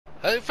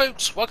Hey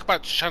folks, welcome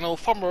back to the channel.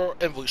 Farmer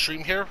Invoice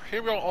Stream here.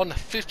 Here we are on the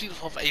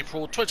 15th of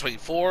April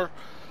 2024,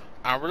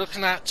 and we're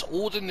looking at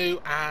all the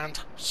new and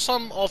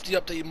some of the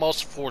updated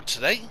mods for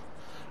today.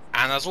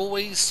 And as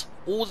always,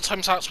 all the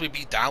timestamps will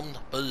be down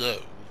below.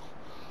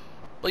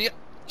 But yeah,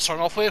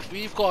 starting off with,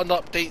 we've got an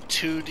update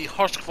to the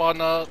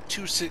Husqvarna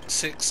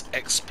 266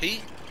 XP.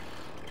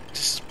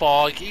 This is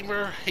by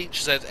Gamer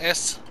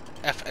HZS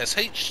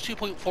FSH,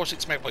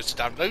 2.46 megabytes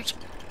to download.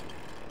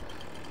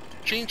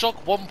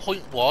 Changelog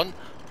 1.1.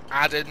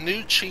 Added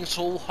new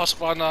chainsaw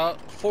Husqvarna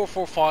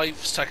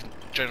 445 second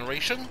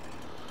generation,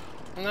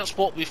 and that's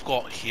what we've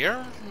got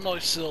here.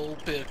 Nice little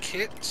bit of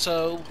kit.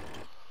 So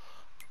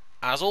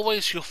as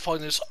always, you'll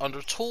find this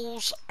under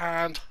tools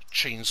and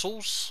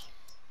chainsaws,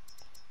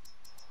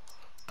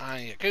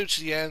 and yeah, go to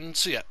the end.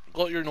 So yeah,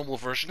 got your normal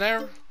version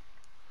there,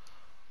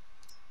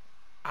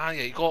 and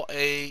yeah, you got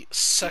a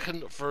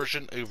second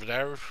version over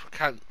there.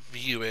 Can't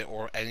view it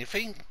or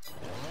anything,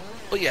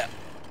 but yeah,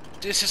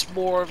 this is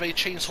more of a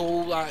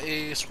chainsaw that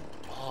is,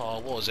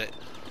 what was it?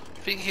 I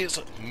think it's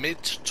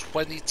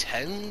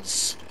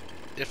mid-2010s,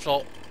 if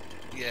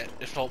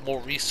not more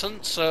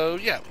recent. So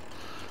yeah,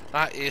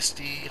 that is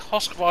the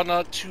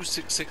Husqvarna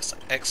 266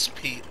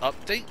 XP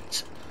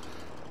update.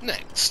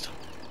 Next,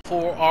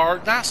 for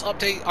our last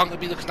update I'm going to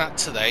be looking at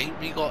today,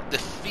 we got the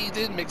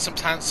feed-in mixing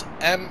plants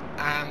M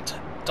and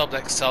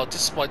XXL.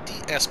 This is by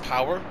DS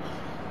Power,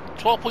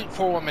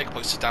 12.41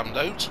 megabytes to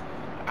download,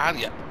 and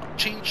yeah,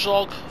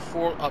 changelog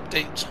for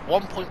update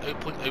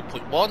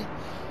 1.0.0.1.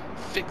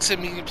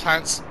 Fixing medium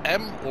plants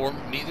M or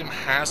medium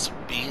has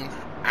been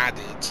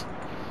added.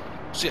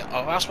 So yeah,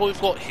 that's what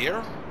we've got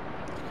here.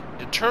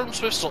 In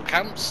terms with slot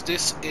counts,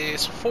 this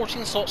is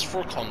 14 slots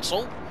for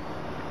console.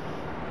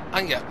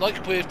 And yeah,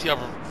 like with the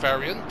other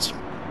variant,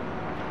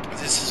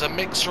 this is a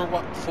mixer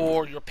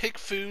for your pig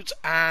food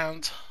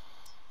and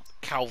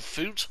cow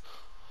food.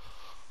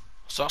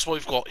 So that's what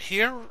we've got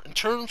here. In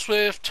terms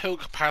with total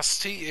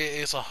capacity, it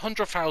is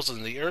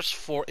 100,000 litres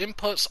for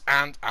inputs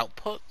and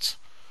output.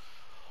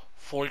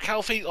 For your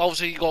cow feed,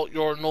 obviously you got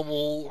your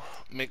normal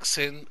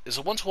mixing. It's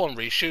a 1-to-1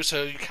 ratio,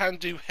 so you can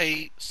do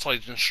hay,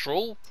 silage and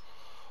straw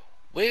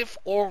with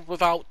or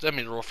without the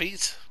mineral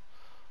feed.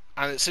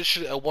 And it's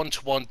literally a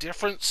 1-to-1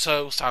 difference,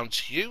 so it's down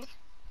to you.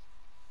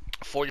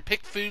 For your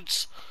pig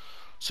foods,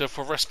 so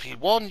for recipe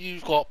 1,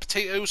 you've got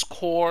potatoes,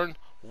 corn,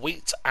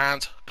 wheat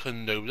and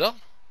canola.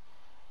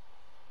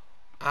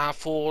 And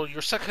for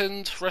your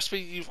second recipe,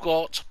 you've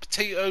got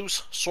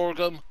potatoes,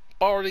 sorghum,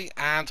 barley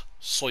and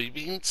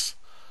soybeans.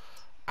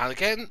 And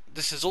again,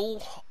 this is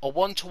all a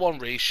 1-to-1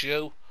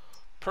 ratio.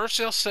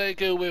 Personally, I'll say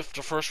go with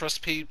the first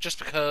recipe just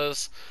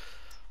because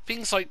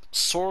things like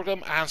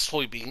sorghum and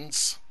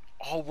soybeans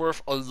are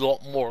worth a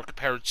lot more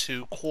compared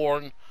to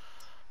corn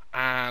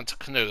and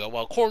canola.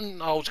 Well, corn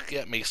I'll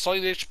get me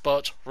silage,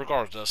 but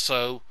regardless.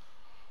 So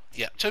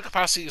yeah, total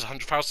capacity is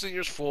 100,000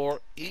 litres for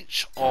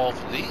each of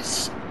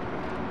these.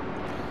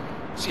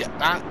 So yeah,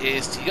 that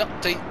is the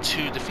update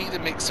to the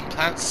feed-in mixing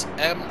plants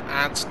M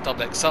and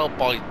XXL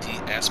by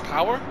DS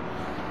Power.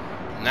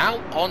 Now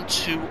on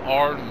to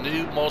our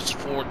new mods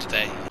for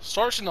today.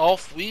 Starting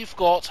off, we've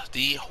got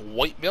the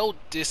white mill.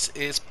 This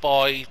is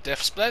by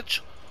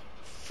Deathspledge,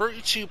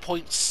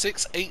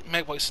 32.68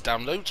 megabytes to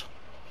download.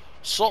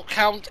 Slot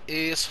count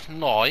is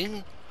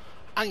 9,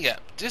 and yeah,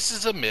 this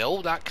is a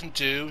mill that can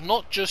do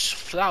not just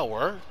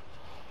flour,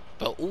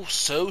 but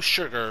also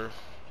sugar.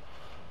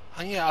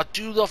 And yeah, I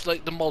do love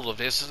like the model of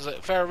this.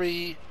 It's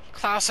very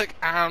classic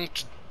and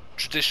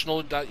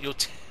traditional that you'll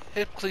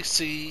typically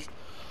see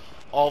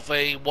of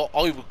a what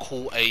I would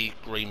call a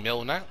grain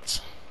mill net.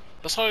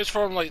 Besides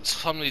from like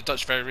some of the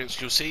Dutch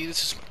variants you'll see,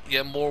 this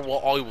is more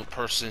what I would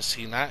personally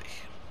see that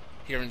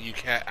here in the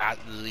UK at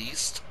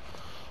least.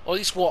 Or at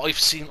least what I've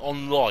seen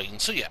online.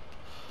 So yeah.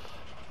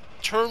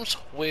 Terms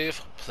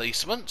with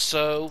placement,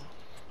 so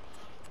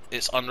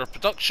it's under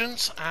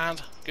productions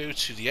and go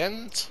to the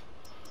end.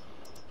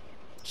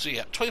 So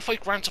yeah,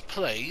 25 grand to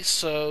play,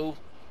 so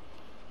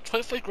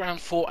 25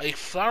 grand for a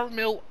flour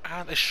mill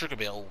and a sugar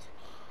mill.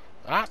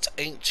 That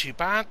ain't too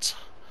bad.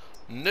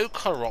 No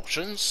colour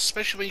options,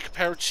 especially when you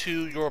compare it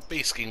to your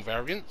base game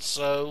variant.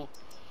 So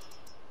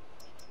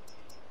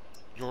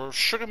your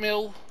sugar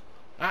mill,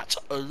 that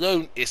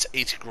alone is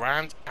 80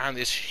 grand and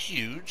is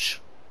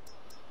huge.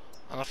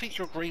 And I think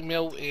your grain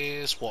mill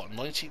is what,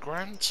 90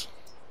 grand?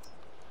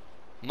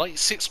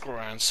 96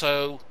 grand,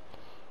 so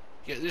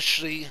yeah,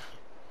 literally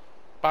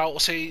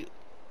about, say,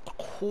 a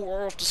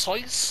quarter of the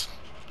size.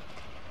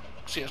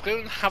 So yeah, let's go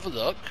and have a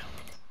look.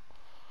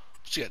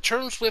 So yeah,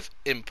 terms with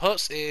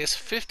inputs is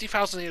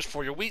 50,000 litres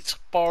for your wheat,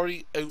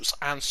 barley, oats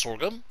and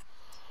sorghum.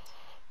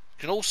 You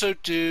can also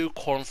do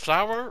corn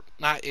flour,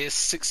 that is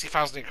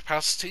 60,000 litre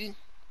capacity.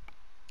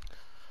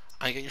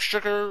 And you get your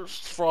sugar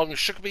from your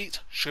sugar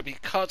beet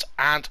cut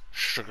and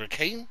sugar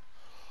cane.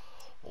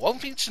 One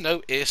thing to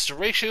note is the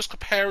ratios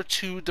compared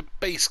to the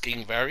base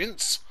game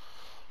variants.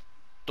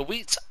 The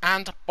wheat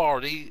and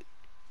barley,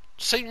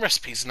 same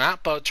recipes and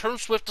that, but in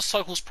terms with the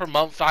cycles per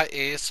month, that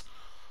is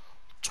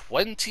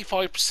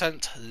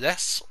 25%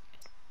 less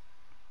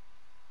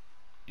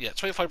yeah,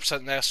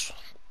 25% less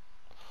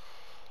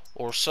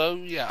or so.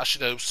 Yeah,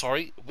 actually no,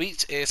 sorry.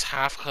 Wheat is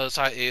half because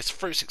that is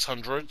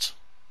 3,600.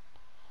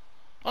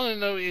 I don't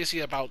know, it is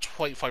yeah, about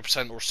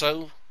 25% or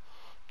so.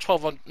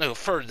 1200, no,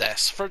 third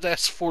less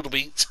for the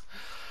wheat,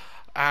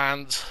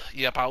 and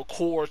yeah, about a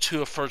quarter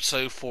to a third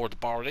so for the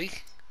barley.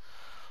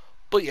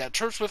 But yeah, in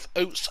terms with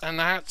oats and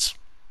that,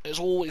 it's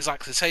all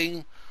exactly the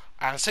same,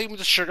 and same with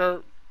the sugar.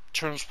 In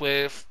terms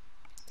with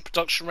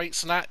production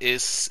rates and that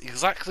is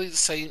exactly the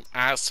same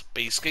as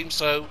base game.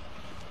 So,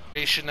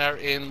 variation there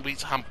in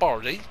wheat and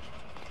barley,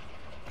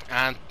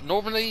 and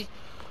normally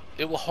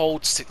it will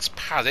hold 6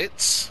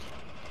 pallets,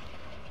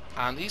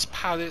 and these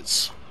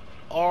pallets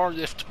are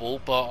liftable,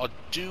 but I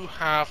do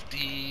have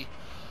the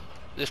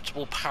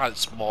liftable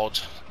pallets mod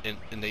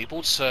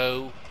enabled,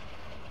 so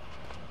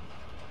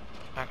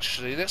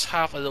actually let's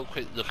have a little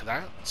quick look at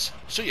that.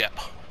 So yeah,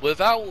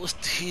 without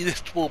the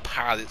liftable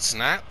pallets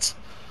and that,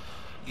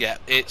 yeah,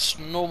 it's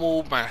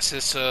normal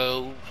masses,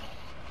 so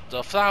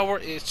the flour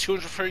is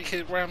 230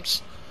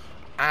 kilograms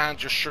and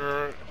your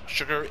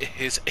sugar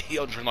is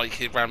 890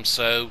 kilograms,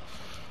 so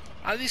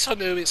at least I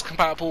know it's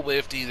compatible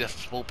with the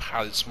liftable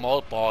pallets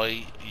mod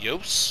by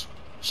Yos.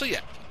 So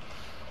yeah,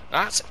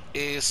 that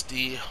is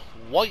the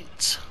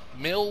white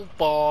mill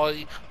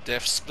by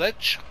Death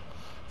Sledge,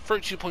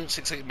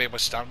 32.68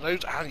 megabytes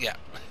download, and yeah,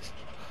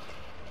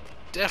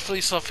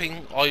 definitely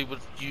something I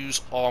would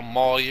use on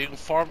my own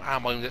farm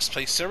and my own Let's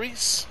Play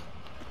series.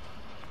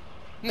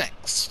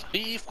 Next,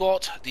 we've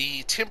got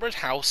the timbered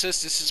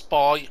houses. This is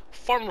by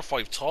Farmer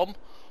 5 Tom,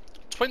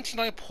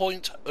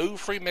 29.03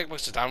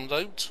 megabytes to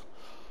download.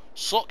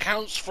 Slot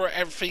counts for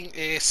everything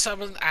is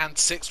 7 and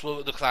 6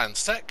 with the clan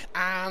tech,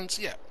 and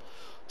yeah,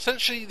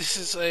 essentially this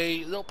is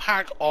a little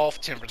pack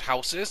of timbered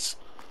houses.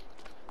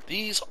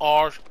 These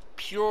are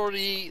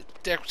purely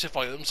decorative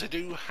items. They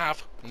do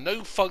have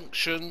no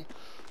function in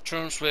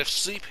terms with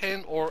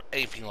sleeping or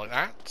anything like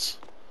that.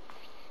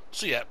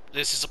 So yeah,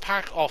 this is a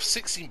pack of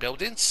 16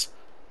 buildings.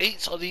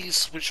 8 of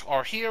these which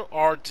are here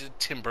are the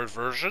timbered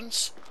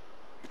versions,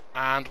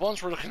 and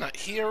ones we're looking at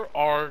here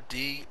are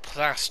the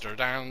plastered,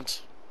 and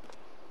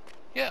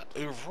yeah,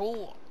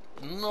 overall,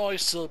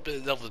 nice little bit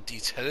of level of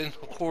detailing.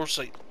 Of course,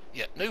 like,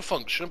 yeah, no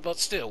function, but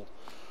still.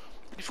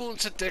 If you want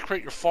to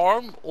decorate your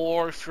farm,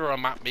 or if you're a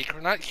map maker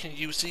and that, you can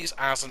use these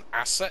as an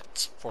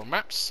asset for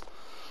maps.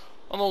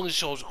 And only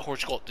so, of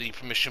course, you got the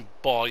permission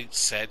by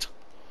said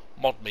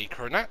mod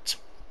maker and that.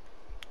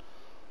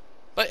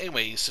 But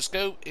anyways, let's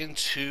go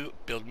into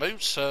build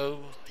mode.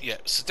 So, yeah,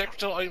 it's a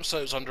decorative item, so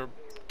it's under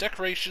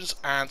decorations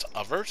and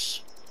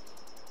others.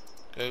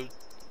 Go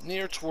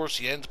near towards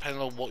the end,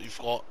 depending on what you've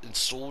got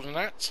installed in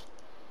that.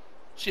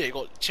 So yeah, you've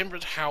got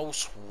Timbered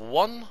House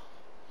 1,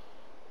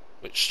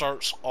 which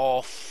starts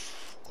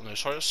off... oh no,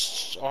 sorry, let's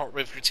start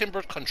with your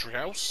Timbered Country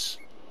House.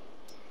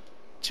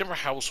 Timber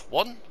House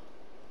 1,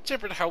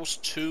 Timbered House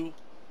 2,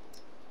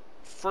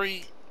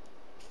 3,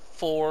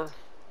 4,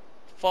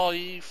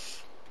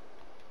 5,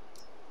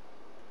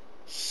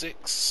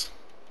 6,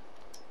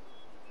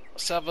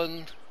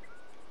 7,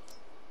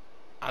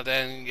 and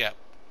then, yeah,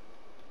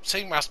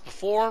 same as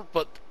before,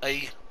 but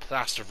a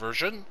plaster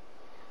version.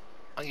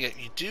 And yet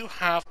you do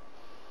have,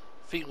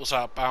 I think it was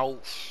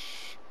about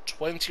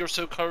 20 or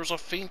so colours, I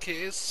think it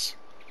is.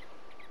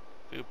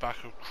 Go back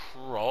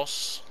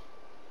across.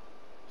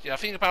 Yeah, I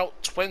think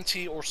about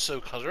 20 or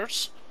so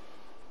colours.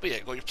 But yeah,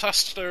 you got your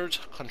plastered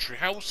country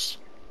house,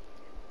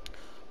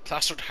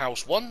 plastered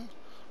house 1,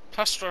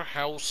 plastered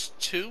house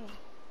 2,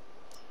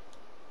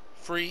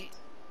 3,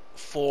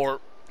 4,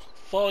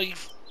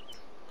 5,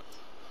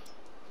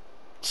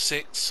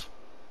 6,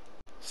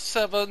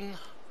 7,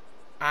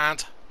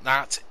 and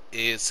that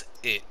is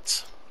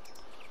it.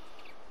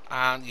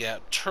 And yeah,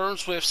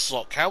 turns with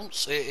slot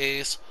counts, it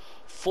is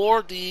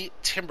for the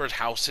timbered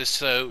houses,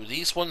 so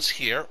these ones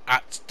here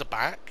at the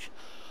back,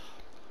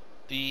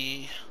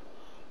 the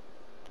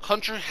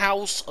country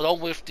house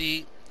along with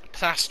the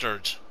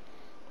plastered,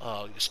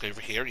 just go over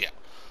here, yeah,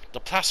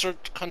 the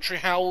plastered country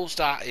house,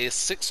 that is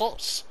 6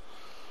 slots,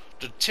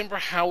 the timber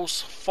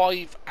house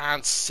 5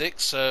 and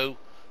 6, so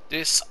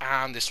this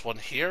and this one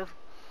here,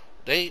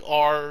 they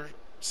are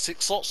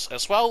 6 slots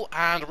as well,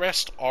 and the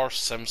rest are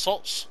 7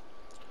 slots.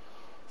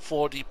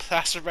 For the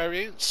plastered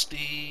variants,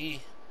 the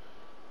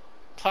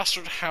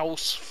plastered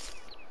house,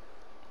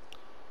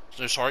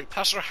 no sorry,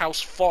 plastered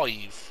house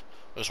 5,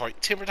 no sorry,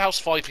 timbered house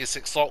 5 is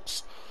 6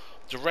 slots,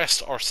 the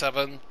rest are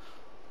 7.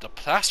 The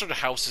plastered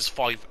house is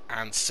 5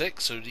 and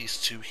 6, so these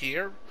two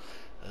here,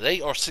 they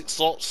are 6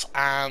 slots,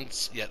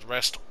 and yeah, the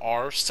rest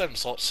are 7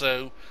 slots,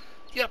 so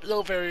yep,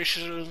 little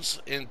variations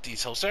in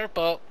details there,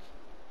 but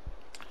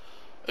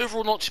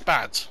overall not too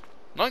bad.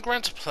 9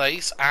 grand to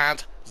place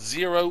and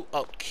 0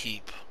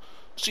 upkeep.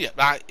 So yeah,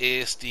 that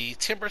is the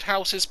timbered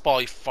houses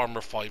by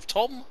Farmer 5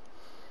 Tom.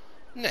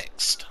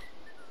 Next,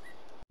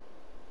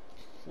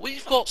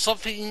 we've got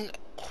something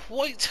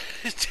quite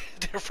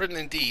different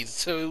indeed.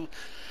 So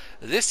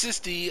this is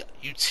the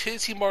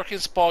utility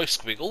markings by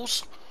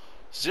Squiggles,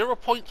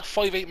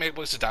 0.58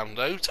 megabytes to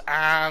download,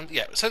 and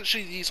yeah,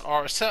 essentially these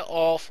are a set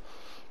of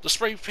The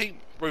spray paint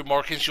road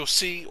markings you'll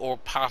see, or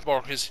path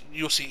markings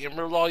you'll see in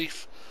real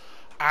life,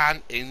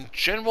 and in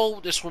general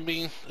this will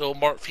mean it'll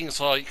mark things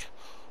like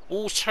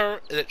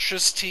water,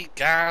 electricity,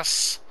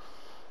 gas,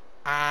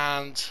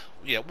 and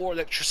yeah, water,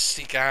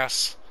 electricity,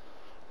 gas,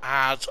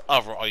 and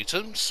other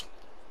items.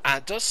 And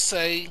it does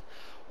say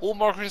all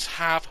markings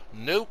have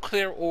no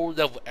clear or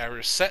level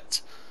area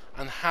set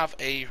and have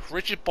a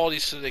rigid body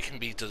so they can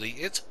be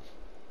deleted.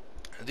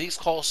 And these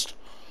cost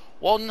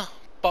 $1,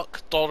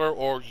 dollar,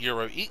 or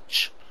euro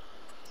each.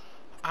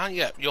 And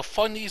yeah, you'll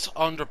find these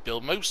under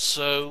build mode,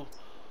 so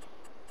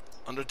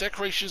under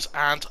decorations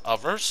and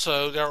others.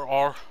 So there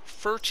are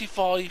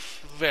 35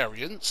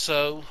 variants.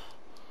 So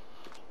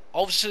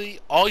obviously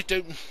I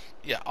don't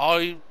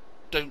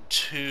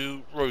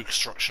do road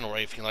construction or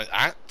anything like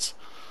that.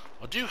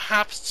 I do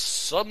have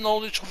some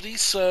knowledge of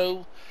these,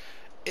 so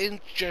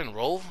in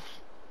general,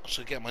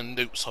 so get my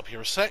notes up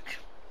here a sec.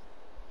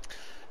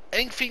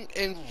 Anything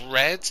in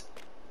red,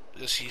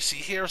 as you see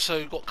here, so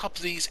you've got a couple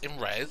of these in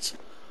red,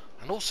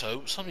 and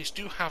also some of these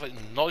do have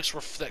nice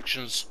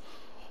reflections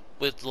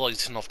with the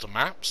lighting of the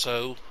map,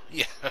 so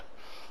yeah.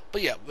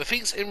 But yeah, the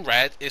things in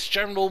red is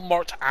generally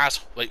marked as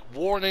like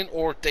warning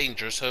or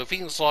danger, so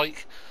things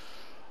like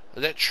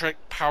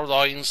electric power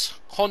lines,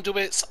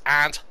 conduits,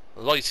 and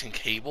lighting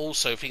cables,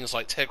 so things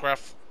like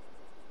telegraph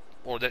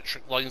or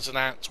electric lines and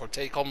that, or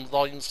take-on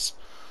lines.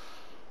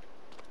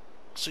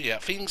 So yeah,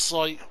 things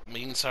like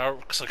means are,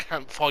 because I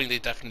can't find a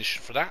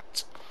definition for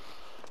that.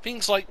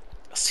 Things like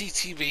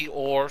CTV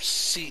or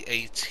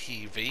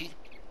CATV.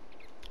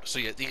 So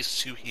yeah, these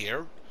two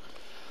here,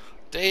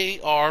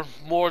 they are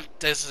more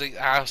designated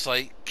as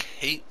like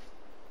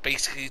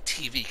basically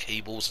TV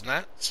cables and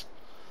that.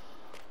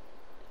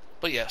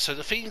 But yeah, so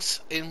the things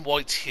in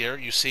white here,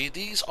 you see,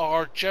 these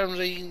are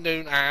generally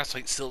known as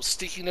like still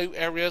sticky note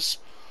areas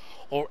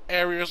or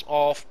areas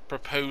of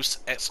proposed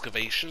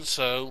excavation.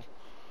 So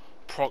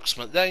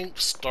approximate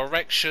lengths,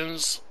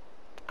 directions,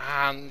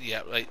 and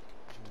yeah, like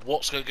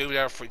what's going to go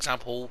there. For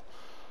example,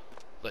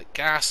 like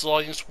gas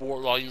lines,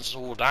 water lines,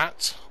 all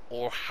that,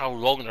 or how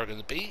long they're going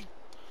to be.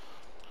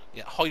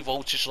 Yeah, high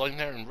voltage line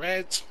there in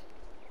red,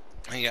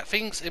 and yeah,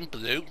 things in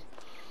blue.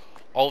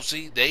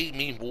 Obviously, they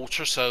mean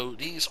water, so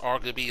these are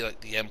going to be like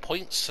the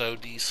endpoints. So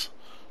these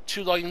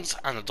two lines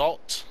and a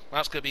dot,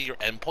 that's going to be your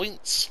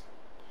endpoints.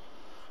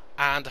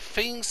 And the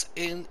things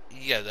in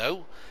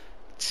yellow,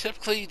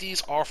 typically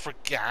these are for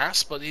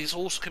gas, but these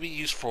also can be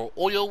used for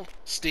oil,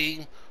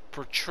 steam,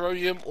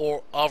 petroleum,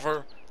 or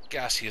other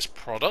gaseous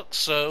products.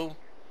 So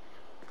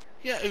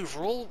yeah,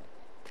 overall,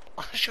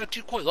 actually I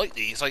do quite like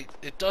these. Like,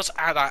 it does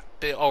add that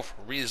bit of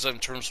realism in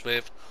terms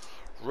with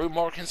road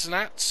markings and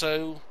that.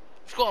 So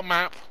if you've got a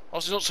map,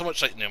 obviously not so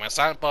much like No Man's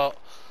Land, but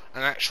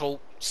an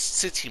actual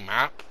city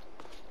map,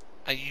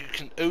 and you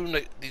can own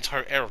the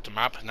entire area of the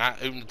map and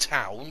that, own the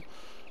town,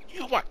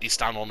 you can whack these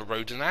down on the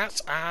road and that,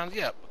 and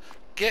yeah,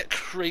 get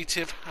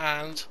creative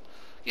and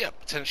yeah,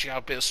 potentially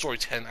have a bit of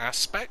storytelling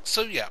aspect.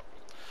 So yeah,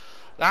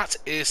 that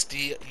is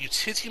the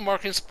utility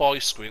markings by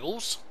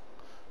Squiggles.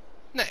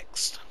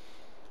 Next,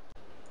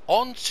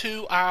 on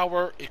to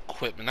our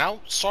equipment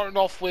now. Starting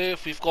off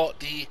with, we've got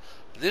the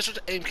Lizard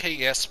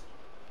MKS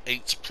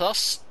 8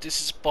 Plus.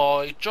 This is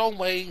by John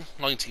Way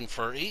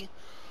 1930.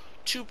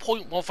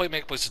 2.15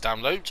 megabytes of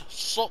download.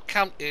 Slot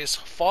count is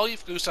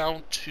 5, goes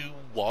down to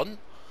 1.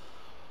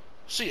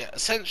 So yeah,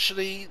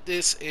 essentially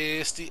this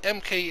is the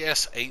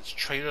MKS 8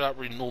 trailer that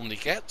we normally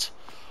get,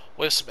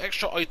 with some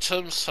extra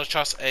items such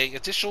as a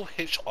additional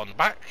hitch on the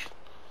back,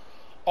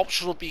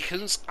 optional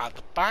beacons at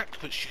the back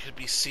which you can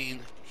be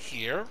seen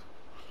here,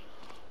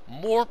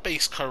 more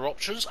base colour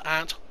options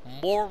and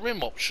more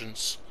rim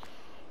options.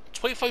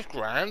 25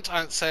 grand,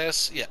 and it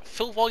says, yeah,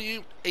 fill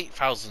volume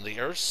 8,000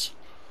 litres,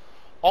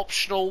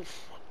 optional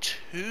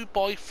 2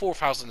 by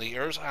 4,000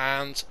 litres,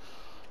 and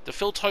the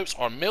fill types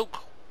are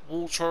milk,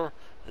 water,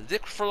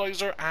 liquid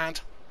fertilizer,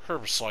 and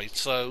herbicide.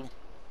 So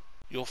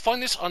you'll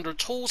find this under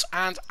tools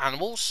and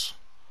animals.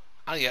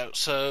 And yeah,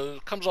 so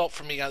it comes up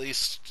for me at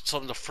least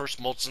some of the first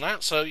mods in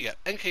that. So yeah,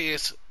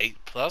 NKS 8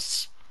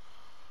 Plus.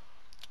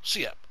 So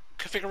yeah,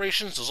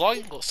 configurations,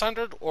 design, got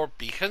standard or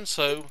beacon.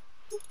 So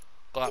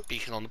got that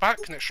beacon on the back,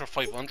 an extra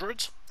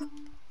 500.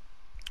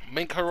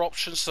 Main colour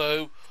options,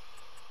 so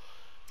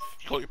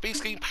you got your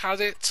base game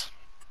palette,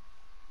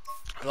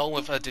 along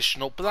with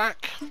additional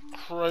black,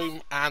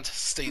 chrome, and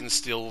stainless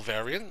steel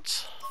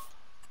variant.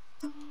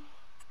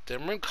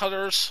 Then rim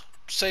colours,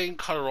 same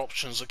colour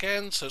options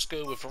again, so let's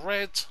go with a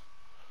red.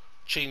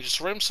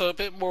 Changes rim, so a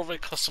bit more of a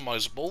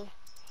customizable,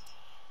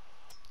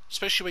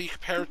 especially when you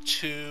compare it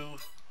to,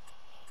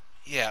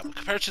 yeah,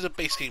 compared to the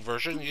base game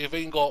version. You've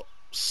even got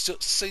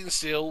stainless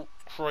steel,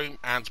 chrome,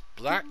 and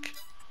black.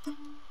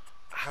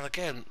 And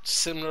again,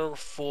 similar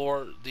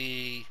for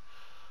the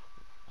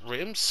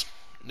rims.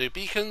 No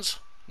beacons,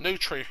 no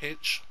trailer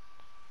hitch.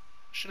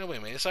 Actually, no, wait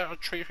a minute, is that a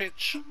trailer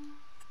hitch?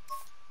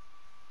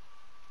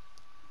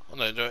 Oh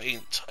no, there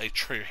ain't a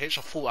trailer hitch.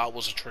 I thought that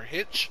was a trailer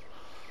hitch.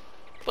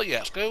 But yeah,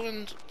 let's go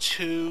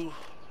into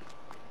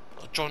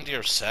a John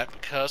Deere set,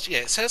 because yeah,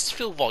 it says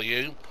fill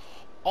volume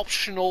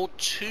optional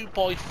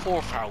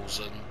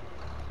 2x4000.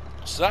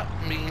 So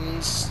that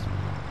means,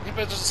 if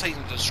it doesn't say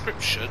in the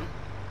description,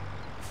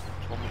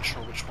 so I'll make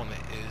sure which one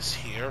it is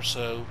here.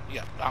 So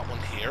yeah, that one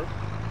here.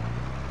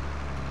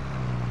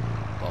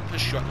 I'll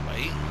push you out the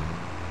way.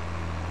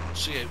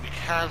 So yeah, we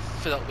can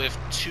fill it with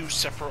 2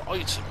 separate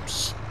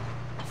items.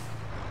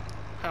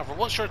 However,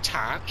 once you're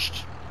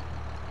attached,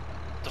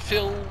 the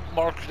fill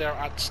marker there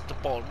at the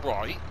bottom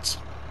right,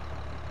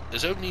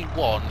 there's only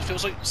one. It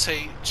feels like,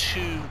 say,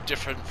 2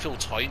 different fill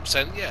types,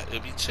 and yeah,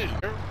 it'll be 2.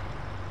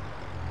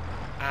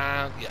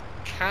 And yeah,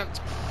 can't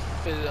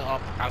fill it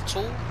up at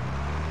all.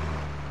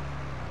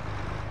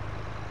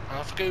 I'll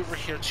have to go over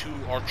here to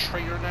our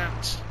trader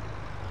net.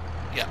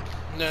 Yeah,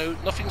 no,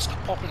 nothing's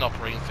popping up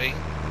or anything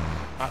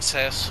that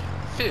says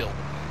fill.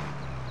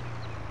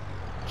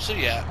 So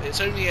yeah, it's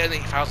only an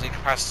 8,000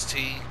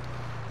 capacity.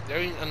 There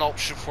ain't an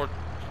option for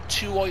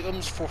 2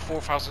 items for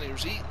 4,000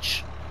 liters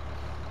each.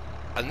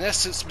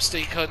 Unless it's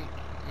mistaken,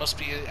 must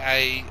be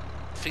a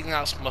thing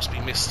that must be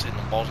missed in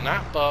the modern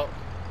app, but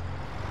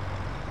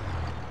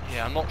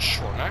yeah, I'm not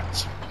sure on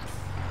that.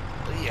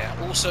 But yeah,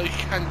 also you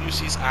can use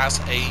these as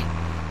a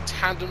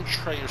tandem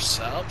trader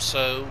setup,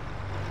 so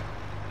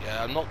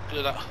yeah, I'm not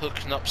good at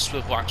hooking up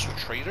swivel axle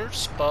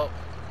traders, but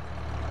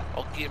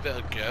I'll give it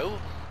a go.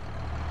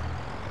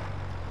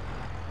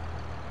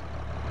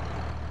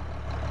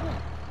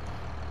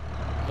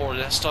 More or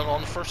less done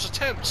on the first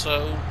attempt,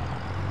 so...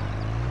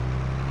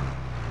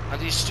 And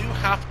these do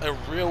have a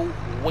real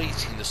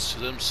weightiness to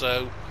them,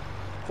 so...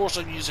 Of course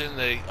I'm using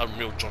the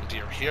Unreal John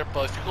Deere here,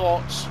 but if you've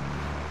got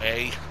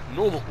a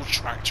normal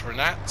tractor in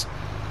that,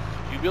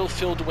 you will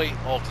feel the weight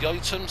of the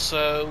item,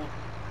 so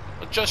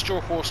adjust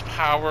your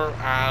horsepower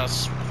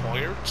as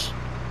required.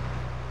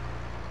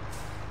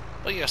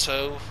 But yeah,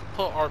 so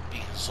put our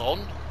beacons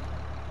on.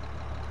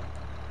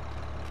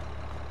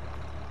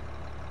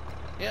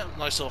 Yeah,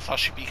 nice little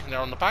flashy beacon there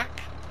on the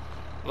back.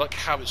 I like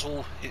how it's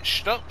all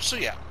hitched up, so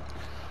yeah.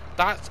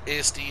 That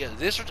is the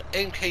Lizard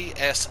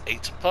MKS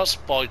 8 Plus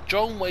by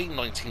John Wayne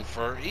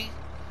 1930.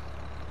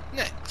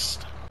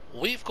 Next,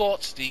 we've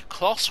got the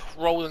Claas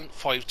Rollant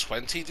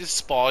 520. This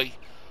is by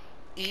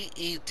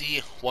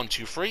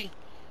EED123.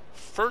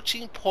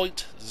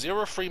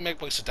 13.03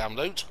 megabytes of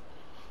download.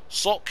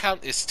 Slot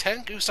count is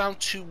 10, goes down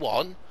to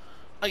 1.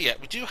 And yet,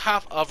 we do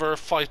have other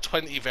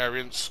 520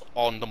 variants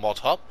on the mod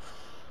hub.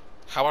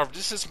 However,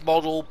 this is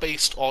model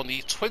based on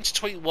the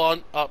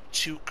 2021 up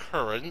to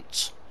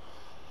current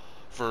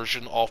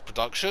version of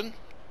production.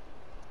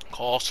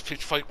 Cost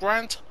 55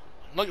 grand,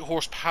 90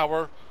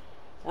 horsepower,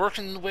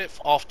 working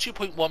width of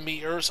 2.1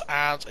 meters,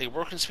 and a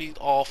working speed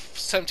of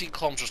 17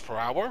 kilometers per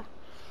hour.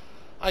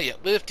 And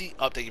yet, with the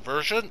updated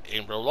version,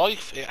 in real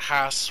life, it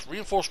has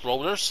reinforced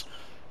rollers,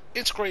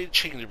 integrated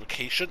chain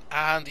lubrication,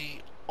 and the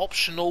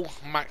optional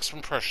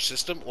maximum pressure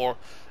system, or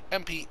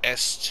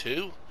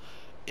MPS2,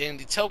 in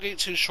the tailgate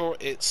to ensure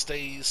it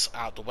stays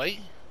out of the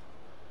way.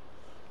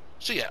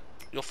 So yeah,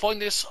 you'll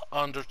find this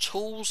under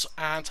Tools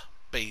and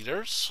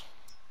Baiters.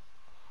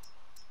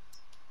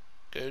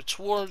 Go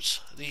towards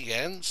the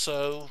end,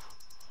 so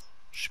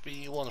should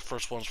be one of the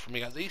first ones for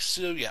me at least.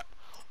 So yeah,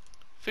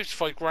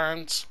 55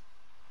 grand.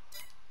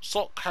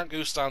 Slot count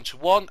goes down to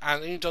 1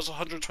 and only does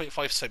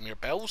 125 centimeter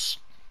bells.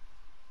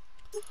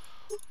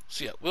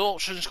 So yeah, wheel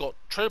options got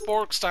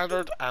Trelleborg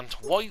standard and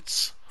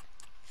whites,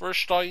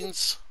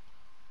 Versteins,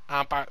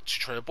 and back to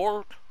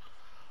Trelleborg.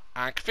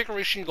 And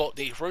configuration, you got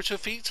the roto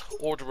feet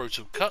or the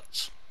roto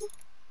cut.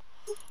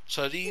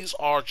 So these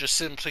are just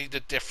simply the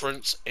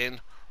difference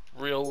in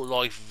real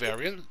life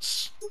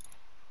variants.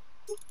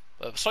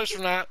 But besides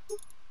from that,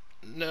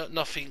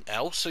 nothing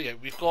else. So yeah,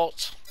 we've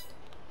got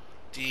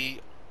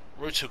the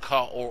roto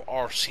cut or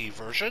RC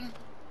version.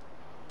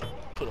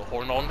 Put a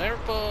horn on there,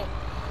 but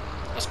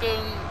let's go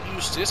and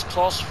use this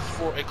Claas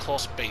for a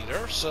Claas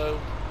baiter. So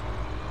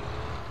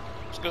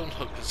let's go and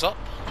hook this up.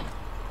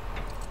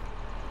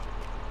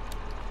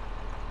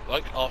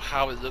 Like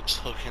how it looks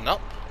hooking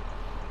up.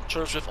 In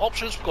terms of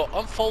options, we've got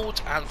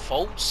unfold and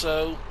fold.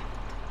 So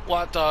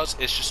what it does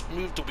is just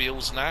move the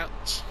wheels and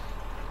that.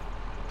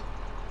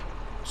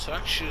 So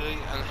actually,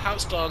 and how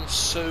it's done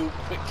so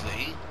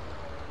quickly,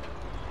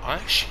 I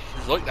actually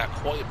like that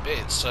quite a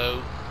bit.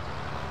 So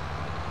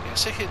yeah,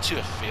 take it to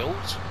a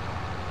field.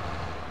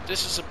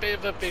 This is a bit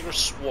of a bigger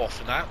swath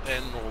in that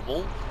than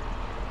normal.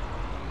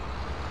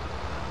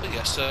 But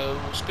yeah, so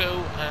let's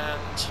go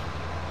and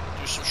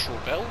do some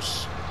short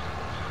bells.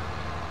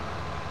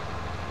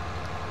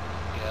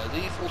 Yeah,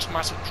 leave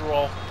automatic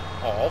drop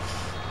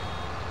off.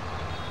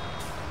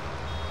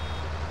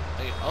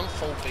 A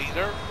unfold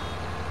baiter.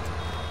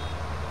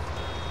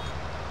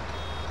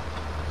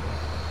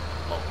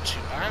 Not too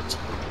bad.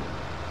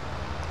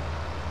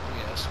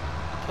 Yes,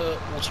 put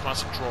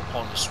automatic drop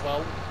on as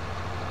well.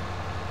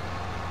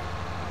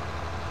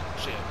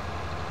 So yeah,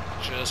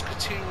 just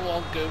continue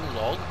on going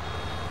along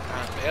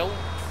and bell.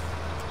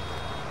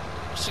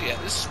 So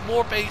yeah, this is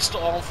more based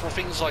on for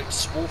things like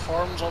small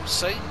farms, I would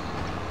say.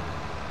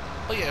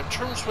 But yeah, in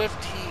terms with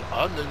the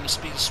unknown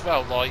speed as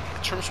well, like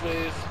in terms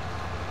with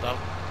the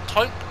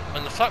time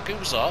when the flat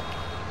goes up,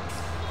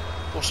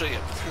 Also, yeah,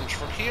 pretty much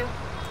from here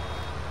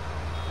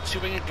to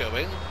when you're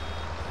going.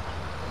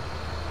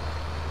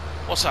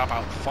 What's that,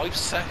 about 5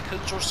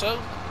 seconds or so?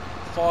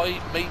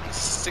 5, maybe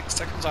 6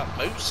 seconds at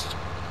most.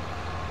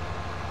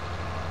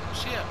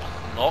 So yeah,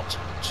 not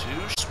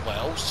too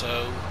swell,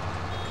 so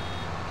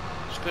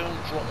just go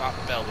and drop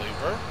that bell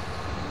over.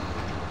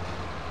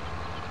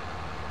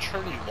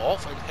 Turn you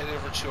off and head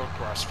over to your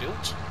grass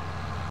field.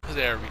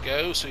 There we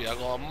go, so yeah, I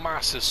got a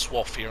massive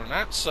swath here and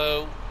that,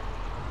 so...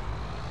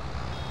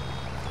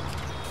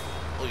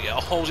 Oh yeah,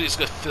 a hose is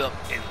going to fill up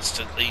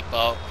instantly,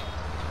 but...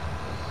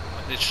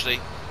 literally...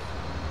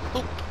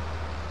 Boop!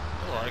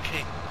 Alright,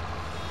 okay.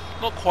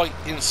 Not quite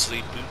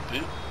instantly boop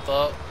boop,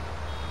 but...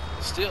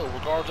 still,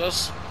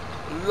 regardless,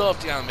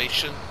 love the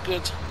animation,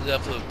 good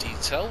level of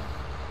detail.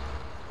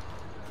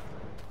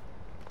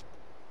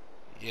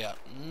 Yeah,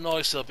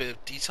 nice little bit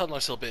of detail,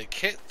 nice little bit of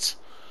kit.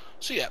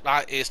 So yeah,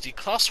 that is the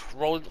Claas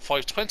Rollant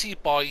 520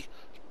 by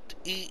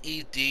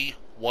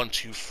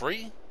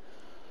EED123.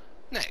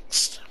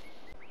 Next,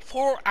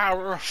 for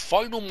our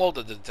final mod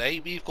of the day,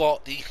 we've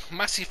got the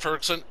Massey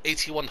Ferguson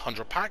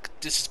 8100 pack.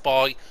 This is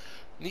by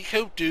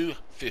Nico Do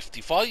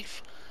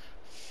 55,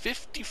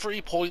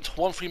 53.13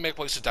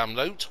 megabytes to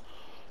download.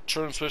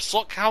 Terms with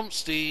slot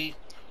counts, the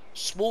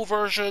small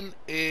version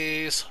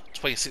is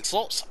 26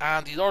 slots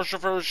and the larger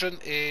version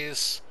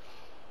is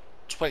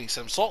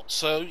 27 slots.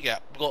 So yeah,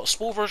 we've got a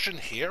small version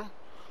here,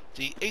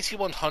 the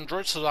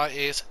 8100, so that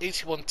is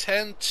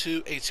 8110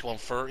 to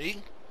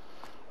 8130,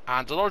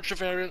 and the larger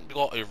variant we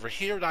got over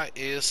here, that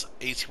is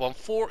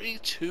 8140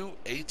 to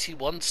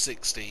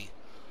 8160.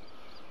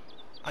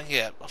 And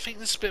yeah, I think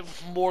this is a bit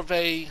more of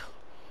a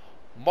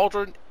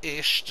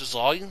modern-ish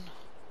design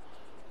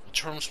in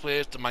terms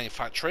with the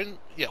manufacturing.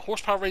 Yeah,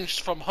 horsepower ranges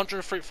from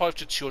 135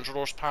 to 200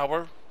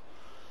 horsepower.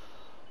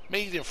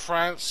 Made in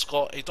France,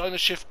 got a dyno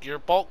shift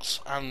gearbox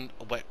and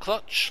a wet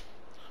clutch.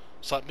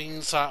 So that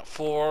means that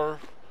for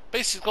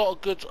basically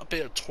got a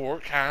bit of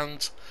torque,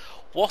 and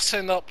what's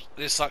setting up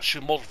this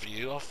actual model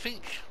view, I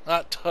think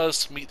that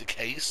does meet the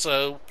case.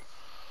 So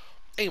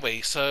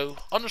anyway, so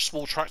under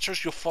small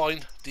tractors you'll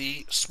find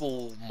the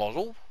small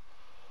model,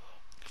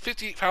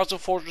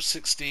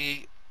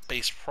 58,460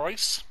 base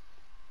price.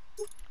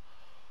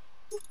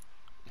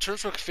 In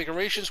terms of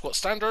configurations, we've got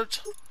standard,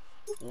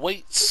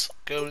 weights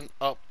going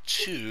up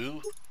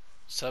to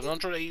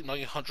 700, 800,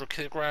 900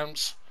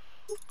 kilograms.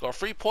 Got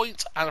a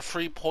 3-point and a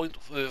 3-point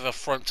with a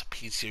front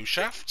PTO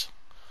shaft,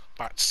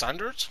 back to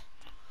standard.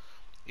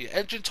 The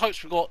engine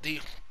types, we've got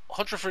the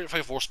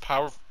 135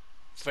 horsepower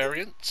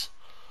variant,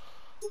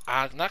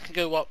 and that can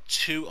go up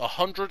to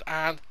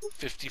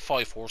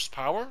 155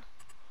 horsepower.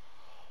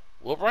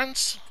 Wheel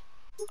brands,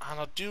 and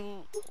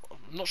I'm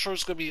not sure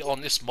it's going to be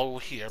on this model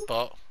here,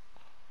 but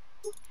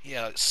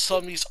yeah, like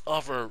some of these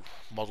other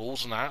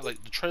models and that,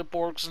 like the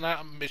Trelleborgs and that,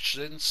 and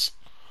Michelin's,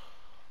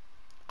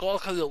 got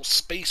like a little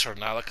spacer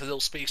now, like a little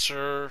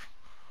spacer,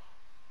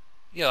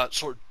 yeah, that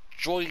sort of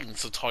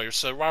joins the tire.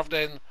 So rather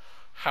than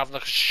having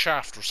like a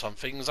shaft or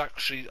something, there's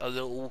actually a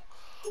little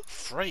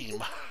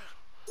frame.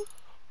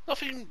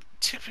 Nothing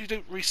typically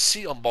don't really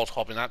see on mod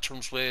hobby in that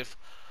terms with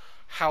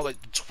how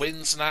like the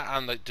twins and that,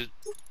 and like the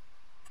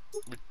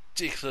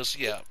ridiculous,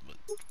 yeah,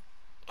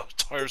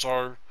 tires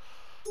are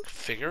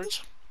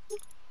configured.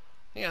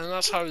 Yeah, and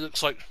that's how it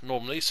looks like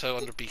normally. So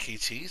under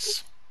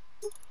BKTs.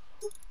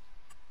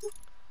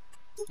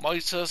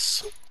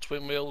 Mitas,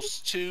 twin wheels,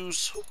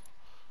 2s.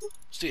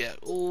 So yeah,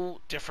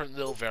 all different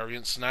little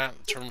variants and that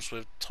in terms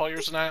with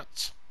tyres and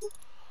that.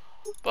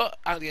 But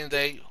at the end of the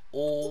day,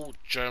 all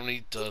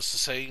generally does the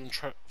same.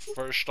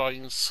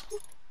 Versteins,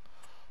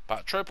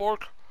 back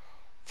Trelleborg.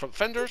 Front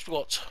fenders, we've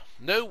got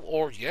no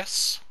or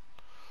yes.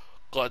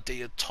 Got a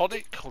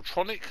diatonic or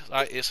tronic,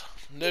 that is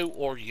no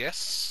or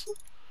yes.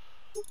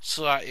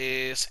 So that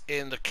is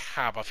in the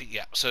cab, I think,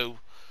 yeah. So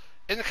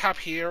in the cab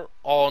here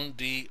on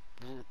the,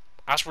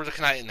 as we're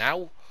looking at it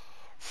now,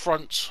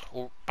 front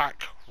or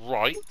back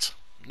right,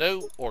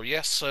 no or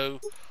yes. So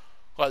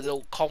got a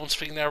little commons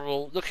thing there,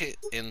 we'll look at it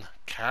in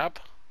cab.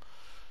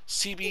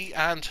 CB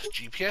and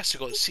GPS,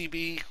 you've got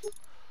CB,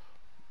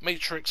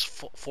 Matrix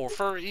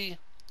 430,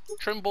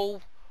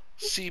 Trimble,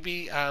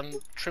 CB and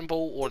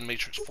Trimble or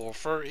Matrix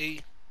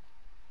 430.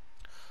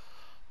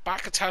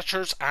 Back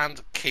attachers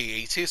and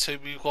K80, so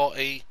we've got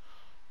a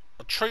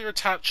trailer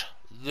attach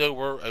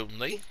lower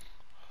only.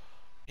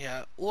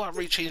 Yeah, all that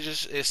really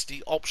changes is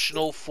the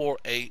optional for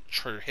a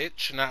trailer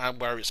hitch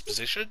and where it's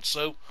positioned.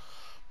 So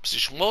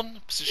position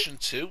 1, position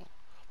 2,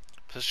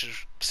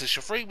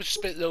 position 3, which is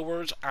a bit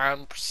lowered,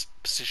 and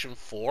position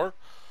 4.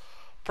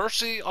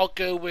 Personally, I'll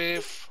go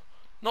with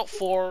not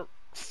 4,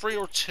 3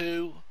 or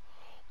 2,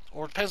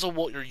 or it depends on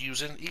what you're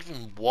using,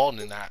 even 1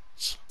 in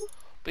that.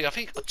 But yeah, I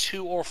think a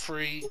 2 or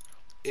 3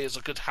 is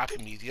a good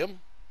happy medium.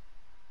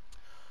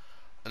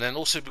 And then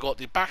also we've got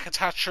the back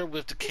attacher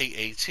with the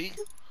K80,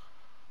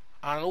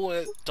 and all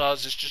it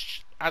does is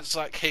just adds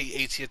that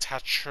K80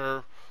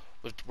 attacher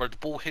with where the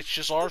ball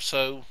hitches are.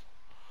 So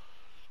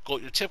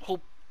got your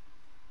typical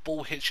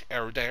ball hitch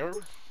area there,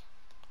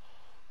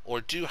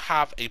 or do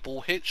have a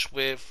ball hitch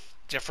with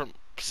different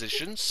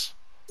positions.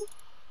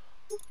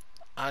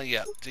 And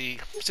yeah, the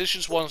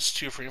positions 1,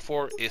 2, 3, and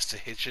 4 is the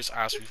hitches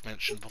as we've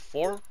mentioned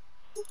before.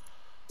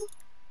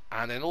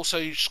 And then also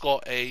you just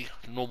got a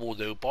normal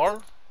low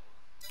bar.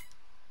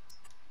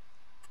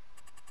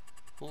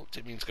 Oh,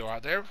 didn't mean to go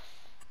out there.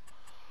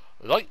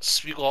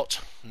 Lights, we got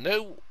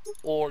no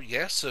or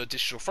yes, so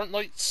additional front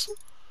lights,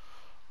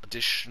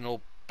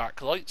 additional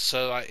back lights,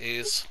 so that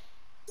is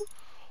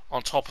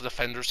on top of the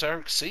fenders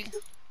there, see?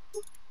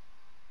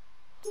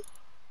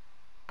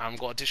 And we've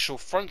got additional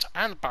front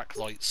and back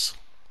lights.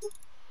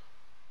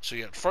 So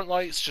you get front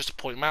lights, just to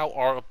point them out,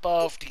 are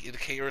above the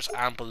indicators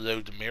and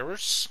below the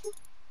mirrors.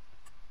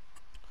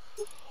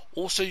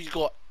 Also you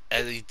got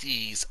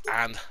LEDs,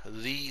 and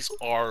these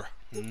are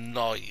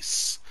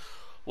nice.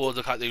 We'll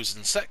look at those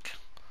in a sec.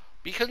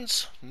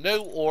 Beacons,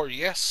 no or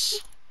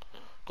yes.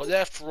 Got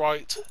left,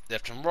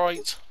 and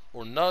right,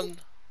 or none.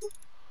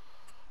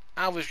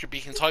 And with your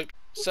beacon type,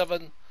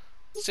 7,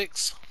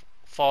 6,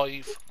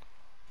 5,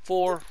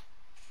 4,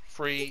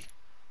 3,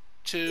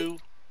 2,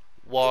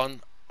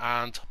 1,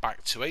 and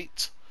back to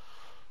 8.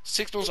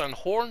 Signals and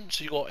horn,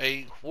 so you got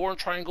a warning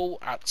triangle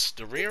at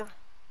the rear.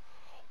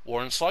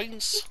 Warning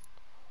signs,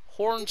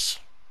 horns,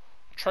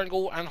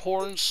 triangle and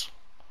horns,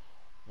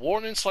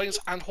 warning signs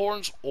and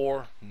horns,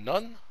 or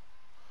none.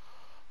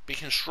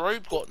 Beacon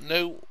strobe, got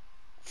no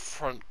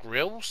front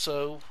grille,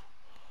 so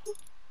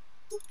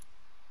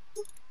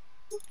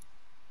I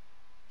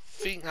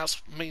think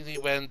that's mainly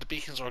when the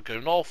beacons are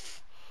going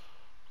off.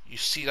 You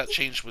see that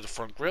change with the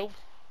front grille.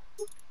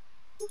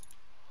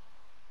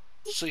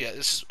 So yeah,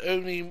 this is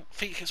only, I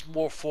think it's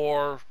more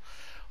for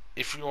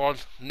if you're on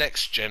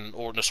next gen,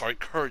 or no, sorry,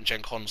 current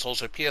gen consoles,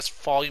 so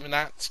PS5 and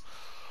that,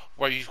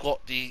 where you've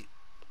got the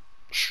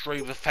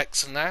strobe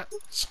effects and that.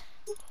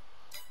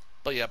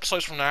 But yeah,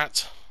 besides from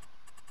that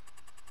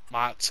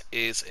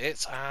is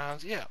it,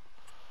 and yeah.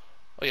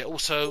 Oh yeah,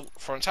 also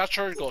for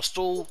attacher, you've got a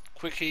stall,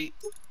 quickie,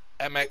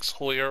 MX,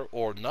 Hoyer,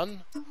 or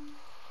none.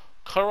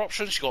 Color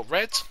options, you got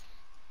red,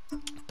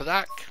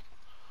 black,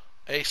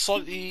 a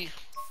slightly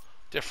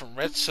different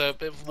red, so a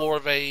bit more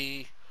of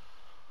a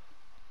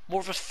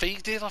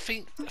faded, I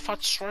think, if I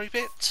describe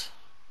it.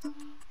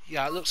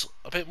 Yeah, it looks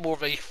a bit more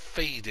of a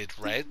faded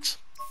red.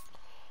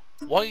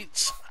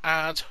 White,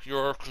 and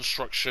your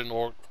construction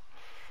or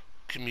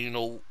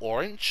communal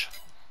orange.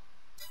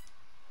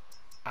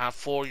 And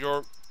for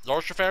your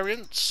larger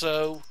variant,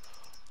 so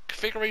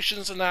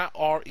configurations and that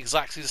are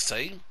exactly the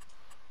same.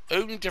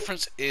 Only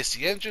difference is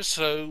the engine,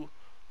 so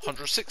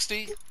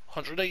 160,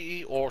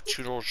 180, or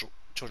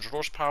 200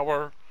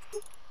 horsepower.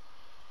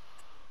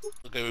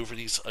 We'll go over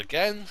these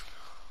again.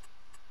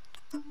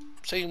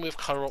 Same with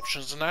color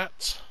options and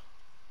that.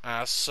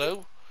 As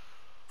so,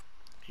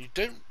 you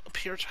don't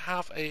appear to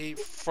have a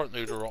front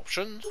loader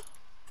option.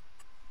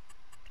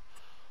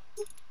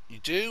 You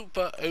do,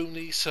 but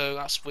only so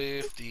that's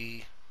with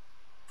the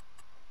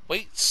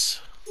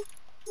weights.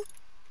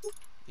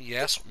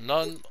 Yes,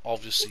 none,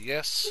 obviously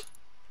yes.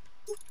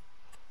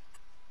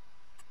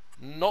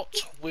 Not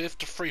with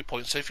the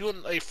 3-point. So if you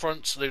want a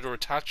front loader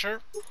attacher,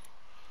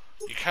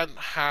 you can't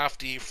have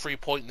the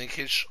 3-point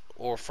linkage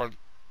or front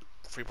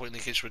 3-point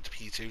linkage with the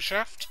P2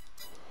 shaft.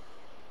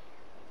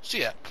 So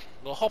yeah,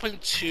 we'll hop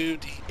into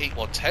the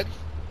 8110.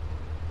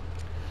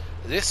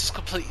 This is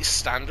completely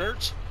standard,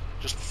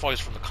 just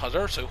provides from the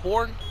color. So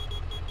horn,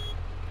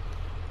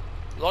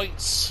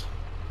 lights,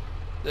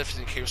 left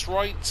indicators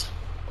right,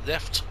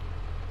 left,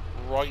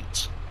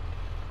 right.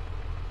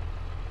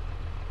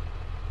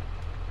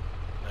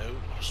 No,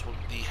 I just want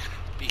the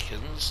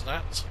beacons and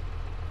that.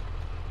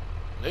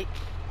 Nope.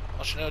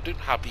 Actually no, I don't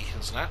have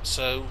beacons and that,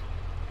 so...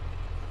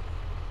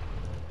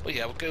 But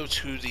yeah, we'll go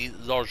to the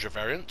larger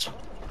variant,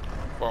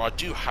 where I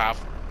do have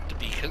the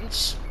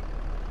beacons.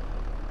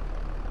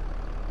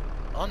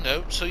 Oh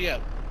no, so yeah,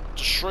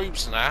 the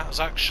strobes and that is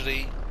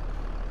actually...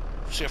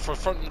 So yeah, for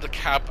the front of the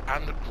cab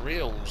and the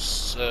grills,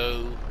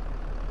 so...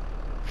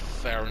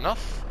 Fair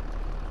enough.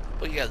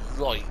 But yeah,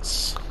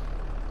 lights.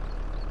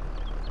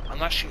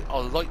 And actually, I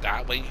like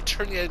that, when you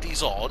turn the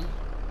LEDs on,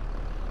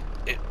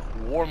 it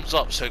warms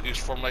up, so it goes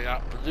from like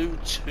that blue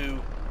to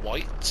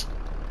white.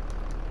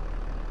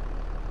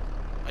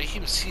 You can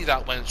even see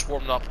that when it's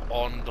warming up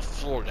on the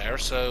floor there,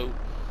 so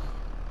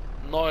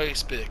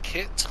nice bit of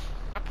kit.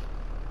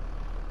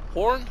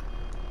 Horn.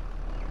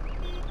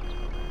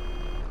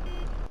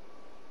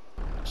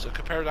 So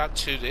compare that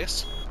to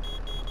this.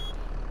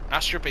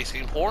 That's your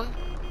basic horn.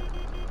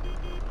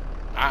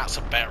 That's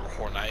a better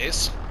horn, that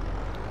is.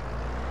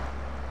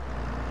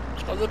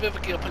 It's got a little bit of a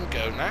get up and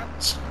go now.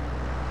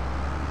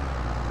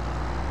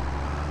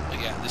 But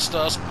yeah, this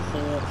does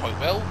pull quite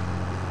well.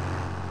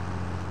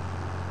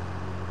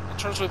 In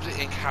terms of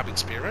the in-cab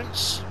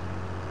experience,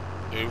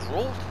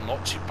 overall,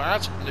 not too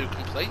bad, no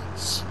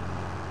complaints.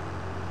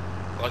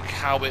 Like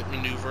how it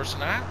maneuvers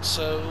and that,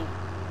 so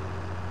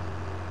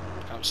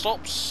how it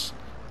stops,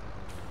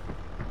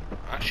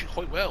 actually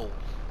quite well.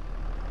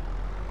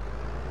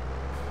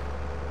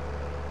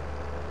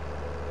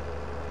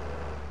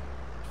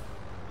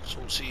 So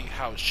we'll see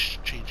how it's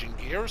changing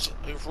gears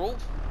overall.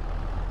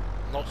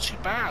 Not too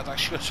bad,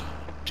 actually. I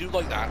do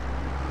like that.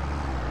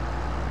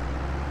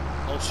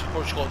 Also, of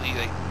course, you've got the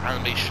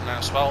animation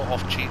as well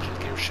of changing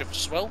gear shift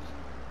as well.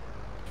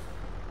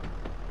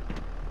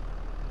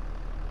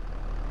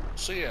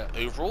 So yeah,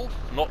 overall,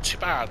 not too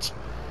bad.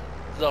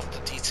 Love the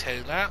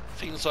detail in that.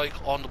 Things like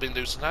on the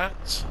windows and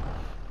that.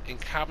 In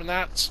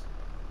cabinet,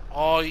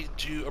 I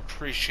do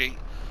appreciate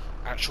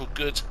actual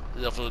good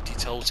level of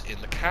details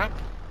in the cab.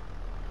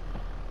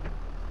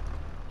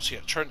 So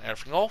yeah, turn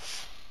everything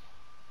off.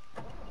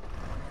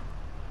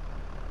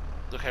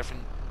 Look,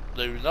 everything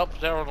loading up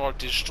there on our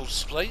digital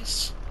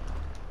displays.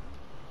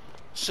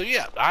 So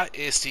yeah, that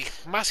is the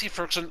Massey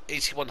Ferguson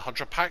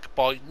 8100 pack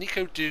by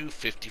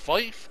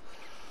NicoDo55.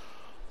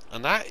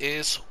 And that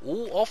is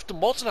all of the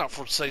mods out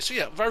for today. So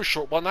yeah, very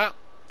short one that.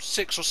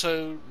 6 or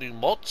so new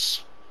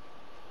mods.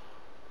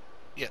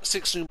 Yeah,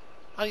 6 new.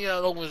 And yeah,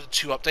 along with the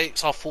 2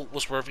 updates I thought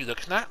was worthy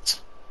looking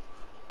at.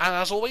 And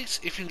as always,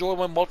 if you enjoy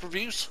my mod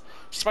reviews,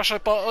 smash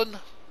that button,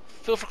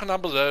 feel free to comment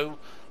down below.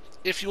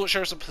 If you want to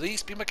share some,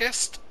 please be my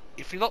guest.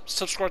 If you're not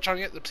subscribed to the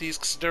channel yet, then please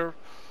consider.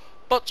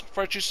 But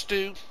for what you to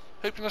do,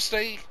 hope you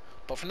stay.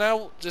 But for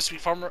now, this will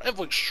be Farmer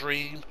Evo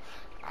Extreme,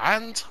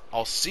 and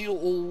I'll see you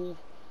all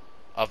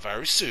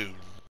very soon.